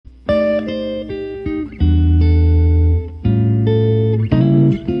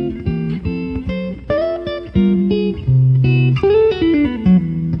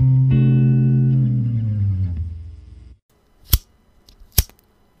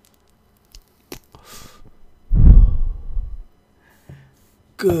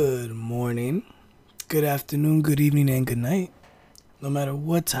Good morning, good afternoon, good evening, and good night. No matter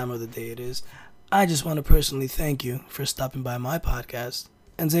what time of the day it is, I just want to personally thank you for stopping by my podcast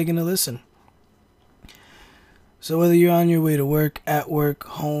and taking a listen. So, whether you're on your way to work, at work,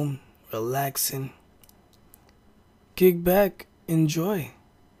 home, relaxing, kick back, enjoy.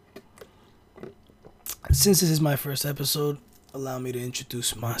 Since this is my first episode, allow me to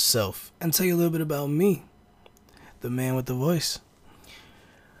introduce myself and tell you a little bit about me, the man with the voice.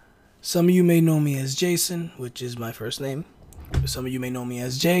 Some of you may know me as Jason, which is my first name. Some of you may know me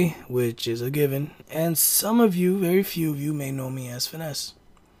as Jay, which is a given. And some of you, very few of you, may know me as Finesse.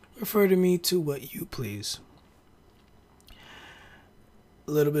 Refer to me to what you please.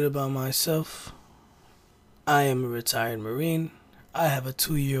 A little bit about myself. I am a retired Marine. I have a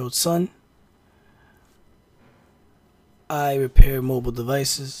 2-year-old son. I repair mobile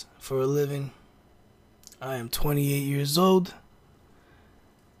devices for a living. I am 28 years old.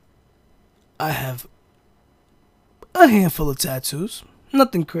 I have a handful of tattoos.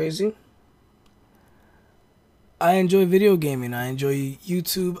 Nothing crazy. I enjoy video gaming. I enjoy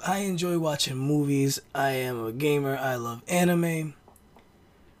YouTube. I enjoy watching movies. I am a gamer. I love anime.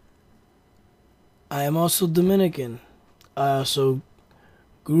 I am also Dominican. I also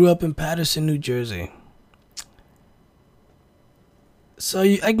grew up in Paterson, New Jersey. So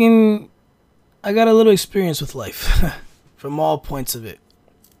I got a little experience with life from all points of it.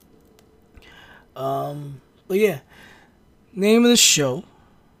 But yeah, name of the show,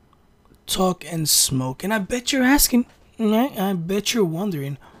 Talk and Smoke. And I bet you're asking, right? I bet you're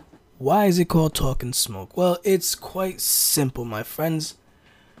wondering, why is it called Talk and Smoke? Well, it's quite simple, my friends.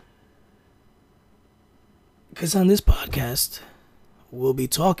 Because on this podcast, we'll be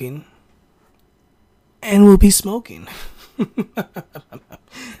talking and we'll be smoking.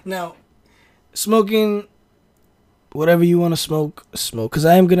 Now, smoking, whatever you want to smoke, smoke. Because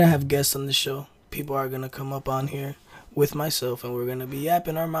I am going to have guests on the show. People are going to come up on here with myself and we're going to be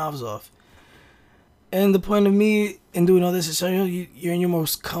yapping our mouths off. And the point of me in doing all this is so you're in your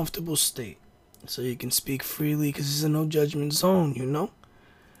most comfortable state. So you can speak freely because it's a no judgment zone, you know?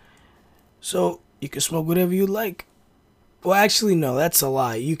 So you can smoke whatever you like. Well, actually, no, that's a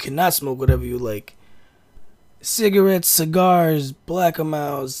lie. You cannot smoke whatever you like. Cigarettes, cigars, Black &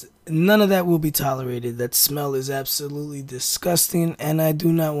 Milds, none of that will be tolerated. That smell is absolutely disgusting and I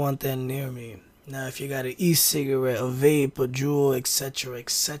do not want that near me. Now, if you got an e-cigarette, a vape, a Juul,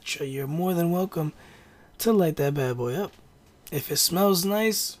 etc., you're more than welcome to light that bad boy up. If it smells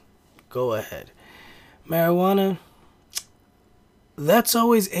nice, go ahead. Marijuana, that's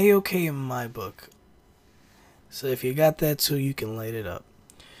always A-okay in my book. So if you got that too, you can light it up.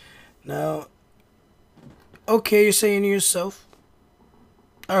 Now, okay, you're saying to yourself,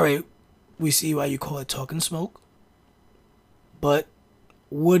 alright, we see why you call it Talk and Smoke. But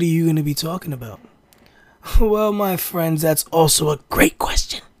what are you going to be talking about? Well, my friends, that's also a great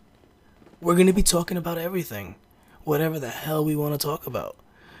question. We're going to be talking about everything. Whatever the hell we want to talk about.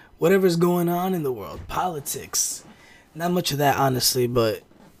 Whatever's going on in the world. Politics. Not much of that, honestly, but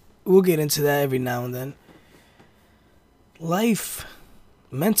we'll get into that every now and then. Life.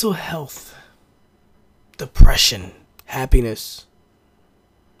 Mental health. Depression. Happiness.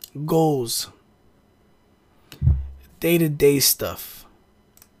 Goals. Day-to-day stuff.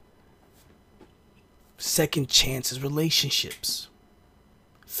 Second chances, relationships,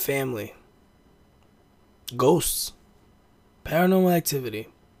 family, ghosts, paranormal activity,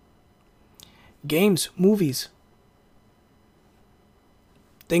 games, movies,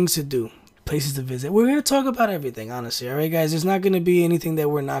 things to do, places to visit. We're going to talk about everything, honestly, alright guys? There's not going to be anything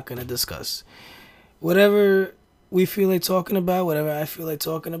that we're not going to discuss. Whatever we feel like talking about, whatever I feel like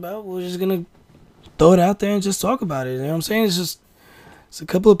talking about, we're just going to throw it out there and just talk about it. You know what I'm saying? It's a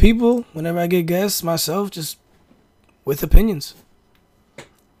couple of people, whenever I get guests, myself, just with opinions.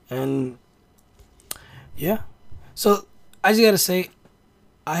 And, yeah. So, I just gotta say,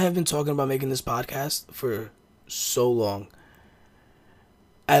 I have been talking about making this podcast for so long.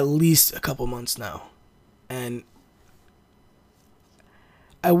 At least a couple months now. And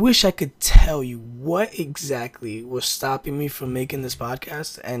I wish I could tell you what exactly was stopping me from making this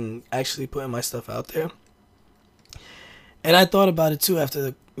podcast and actually putting my stuff out there. And I thought about it too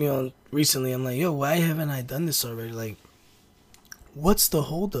after, recently. I'm like, yo, why haven't I done this already? Like, what's the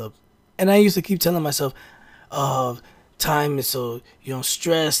holdup? And I used to keep telling myself, oh, time is so,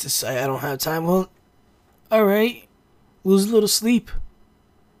 stressed. I don't have time. Well, all right, lose a little sleep.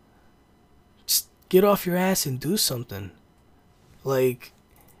 Just get off your ass and do something. Like,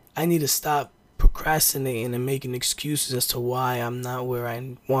 I need to stop procrastinating and making excuses as to why I'm not where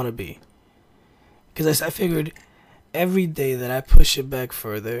I want to be. Because I figured every day that I push it back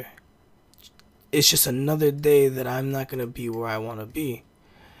further, it's just another day that I'm not gonna be where I want to be.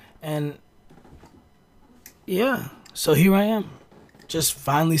 And yeah, so here I am, just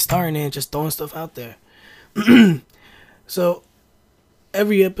finally starting it, just throwing stuff out there. So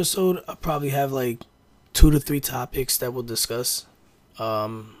every episode, I'll probably have like 2 to 3 topics that we'll discuss.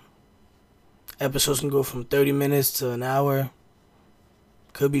 Um, Episodes can go from 30 minutes to an hour.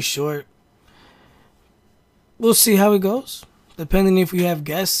 Could be short. We'll see how it goes, depending if we have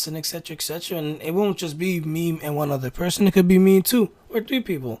guests and etc. etc. And it won't just be me and one other person. It could be me and 2 or 3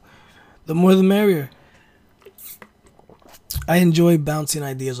 people. The more the merrier. I enjoy bouncing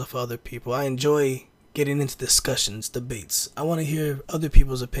ideas off other people. I enjoy getting into discussions, debates. I want to hear other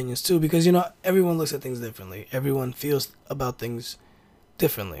people's opinions too, because everyone looks at things differently. Everyone feels about things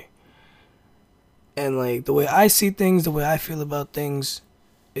differently. And like the way I see things, the way I feel about things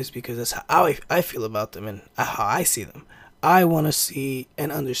is because that's how I feel about them and how I see them. I want to see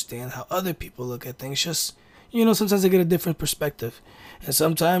and understand how other people look at things. Just, sometimes I get a different perspective. And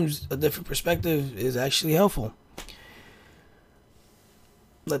sometimes a different perspective is actually helpful.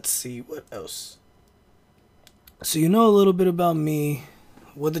 Let's see, what else? So a little bit about me,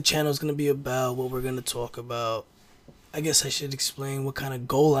 what the channel is going to be about, what we're going to talk about. I guess I should explain what kind of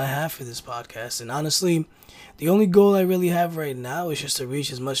goal I have for this podcast. And honestly, the only goal I really have right now is just to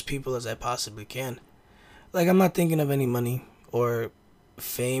reach as much people as I possibly can. Like, I'm not thinking of any money or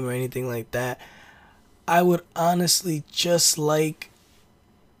fame or anything like that. I would honestly just like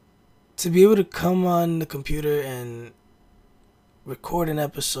to be able to come on the computer and record an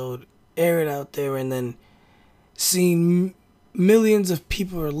episode, air it out there, and then seeing millions of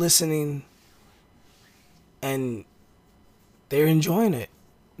people are listening and they're enjoying it.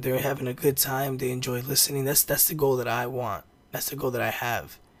 They're having a good time. They enjoy listening. That's the goal that I want. That's the goal that I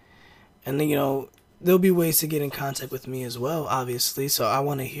have. And then, there'll be ways to get in contact with me as well, obviously. So I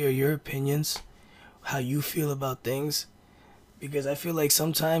want to hear your opinions, how you feel about things. Because I feel like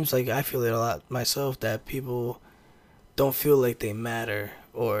sometimes, like I feel it a lot myself, that people don't feel like they matter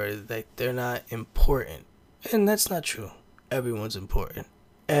or that they're not important. And that's not true. Everyone's important.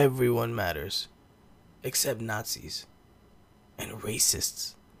 Everyone matters. Except Nazis. And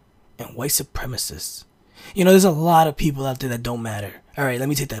racists. And white supremacists. There's a lot of people out there that don't matter. Alright, let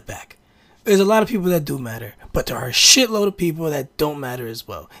me take that back. There's a lot of people that do matter. But there are a shitload of people that don't matter as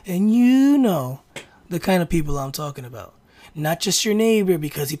well. And you know the kind of people I'm talking about. Not just your neighbor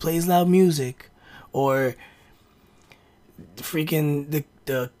because he plays loud music. Or freaking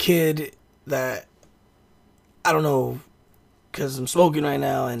the kid that, I don't know, because I'm smoking right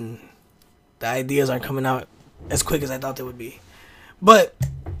now and the ideas aren't coming out as quick as I thought they would be. But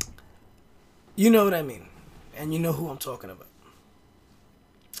you know what I mean. And you know who I'm talking about.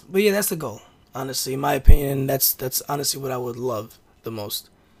 But yeah, that's the goal. Honestly, in my opinion, that's honestly what I would love the most.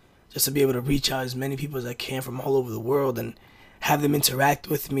 Just to be able to reach out as many people as I can from all over the world and have them interact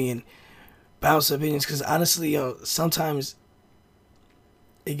with me and bounce opinions. Because honestly, sometimes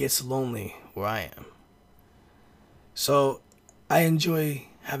it gets lonely where I am. So I enjoy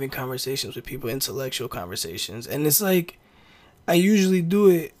having conversations with people, intellectual conversations. And it's like, I usually do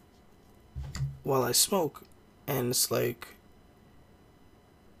it while I smoke. And it's like,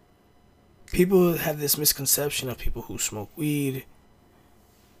 people have this misconception of people who smoke weed,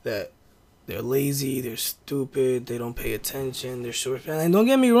 that they're lazy, they're stupid, they don't pay attention, they're short. And don't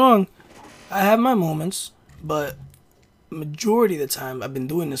get me wrong, I have my moments, but majority of the time, I've been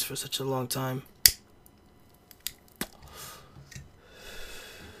doing this for such a long time,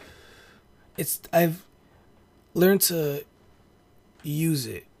 I've learned to use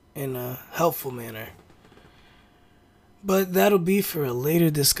it in a helpful manner. But that'll be for a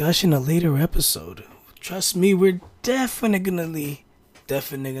later discussion, a later episode. Trust me, we're definitely,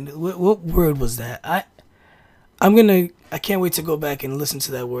 what word was that? I can't wait to go back and listen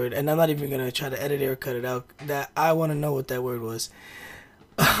to that word, and I'm not even gonna try to edit it or cut it out. That I want to know what that word was.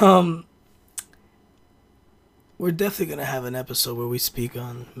 We're definitely gonna have an episode where we speak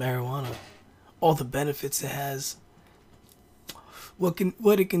on marijuana, all the benefits it has, what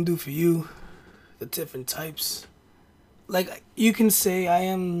it can do for you, the different types. Like, you can say I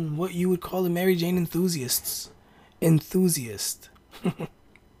am what you would call a Mary Jane enthusiast.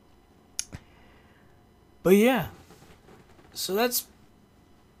 But yeah, so that's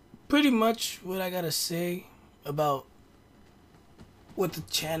pretty much what I gotta say about what the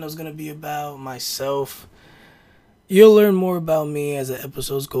channel's gonna be about, myself. You'll learn more about me as the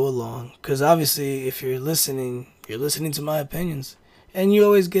episodes go along, because obviously if you're listening to my opinions, and you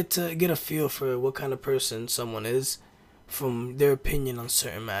always get to get a feel for what kind of person someone is from their opinion on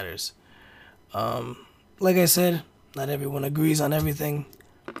certain matters. Like I said, Not everyone agrees on everything.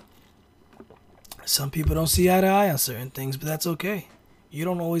 Some people don't see eye to eye on certain things, but that's okay. You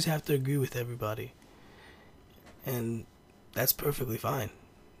don't always have to agree with everybody. And that's perfectly fine.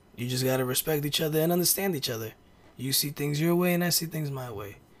 You just gotta respect each other and understand each other. You see things your way and I see things my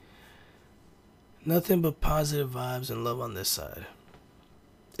way. Nothing but positive vibes and love on this side.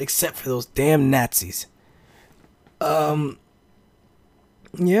 Except for those damn Nazis. Yeah.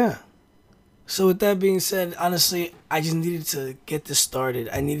 So with that being said, honestly, I just needed to get this started.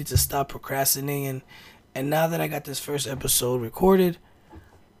 I needed to stop procrastinating. And now that I got this first episode recorded,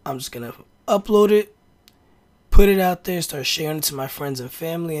 I'm just going to upload it, put it out there, start sharing it to my friends and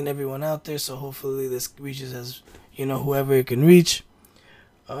family and everyone out there. So hopefully this reaches as, whoever it can reach.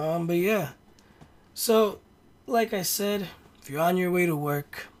 But yeah. So, like I said, if you're on your way to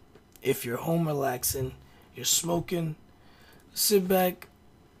work, if you're home relaxing, you're smoking, sit back,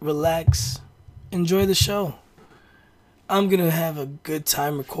 relax, enjoy the show. I'm going to have a good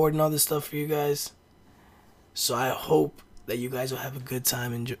time recording all this stuff for you guys. So I hope that you guys will have a good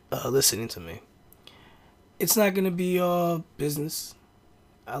time listening to me. It's not going to be all business.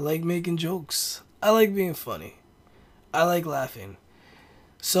 I like making jokes. I like being funny. I like laughing.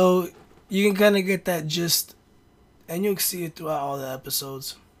 So you can kind of get that gist, and you'll see it throughout all the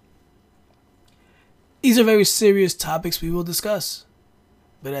episodes. These are very serious topics we will discuss.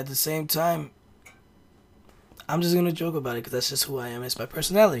 But at the same time, I'm just going to joke about it because that's just who I am. It's my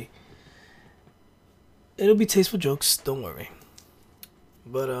personality. It'll be tasteful jokes, don't worry.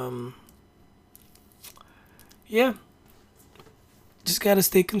 But, yeah. Just got to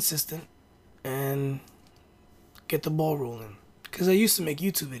stay consistent and get the ball rolling. Because I used to make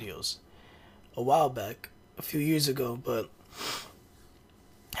YouTube videos a while back, a few years ago, but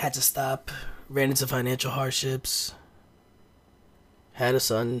had to stop, ran into financial hardships, had a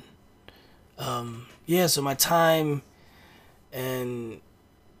son. So my time and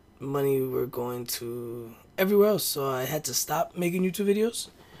money were going to everywhere else, so I had to stop making YouTube videos.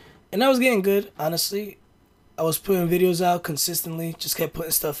 And I was getting good, honestly. I was putting videos out consistently, just kept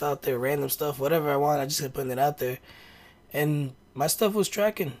putting stuff out there, random stuff, whatever I want, I just kept putting it out there. And my stuff was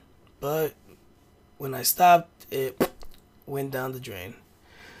tracking, but when I stopped, it went down the drain.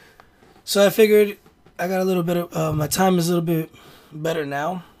 So I figured I got a little bit of, my time is a little bit better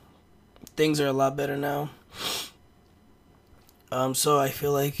now. Things are a lot better now. So I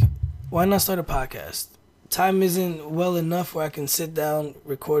feel like, why not start a podcast? Time isn't well enough where I can sit down,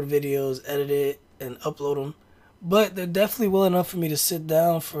 record videos, edit it, and upload them. But they're definitely well enough for me to sit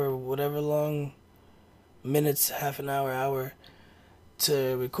down for whatever long minutes, half an hour,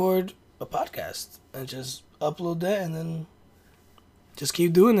 to record a podcast and just upload that and then just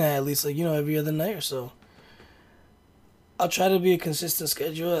keep doing that at least every other night or so. I'll try to be a consistent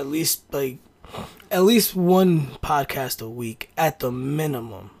schedule, at least one podcast a week at the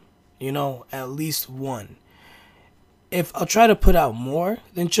minimum. At least one. If I'll try to put out more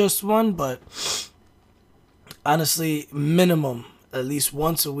than just one, but honestly, minimum at least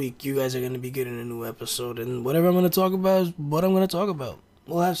once a week, you guys are going to be getting a new episode. And whatever I'm going to talk about is what I'm going to talk about.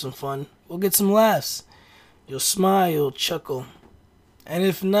 We'll have some fun. We'll get some laughs. You'll smile, you'll chuckle. And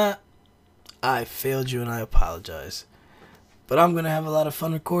if not, I failed you and I apologize. But I'm going to have a lot of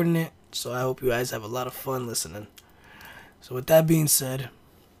fun recording it. So I hope you guys have a lot of fun listening. So with that being said,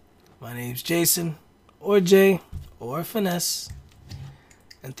 my name's Jason, or Jay, or Finesse.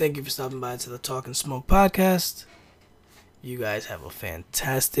 And thank you for stopping by to the Talk and Smoke podcast. You guys have a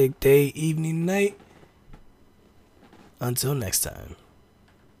fantastic day, evening, night. Until next time.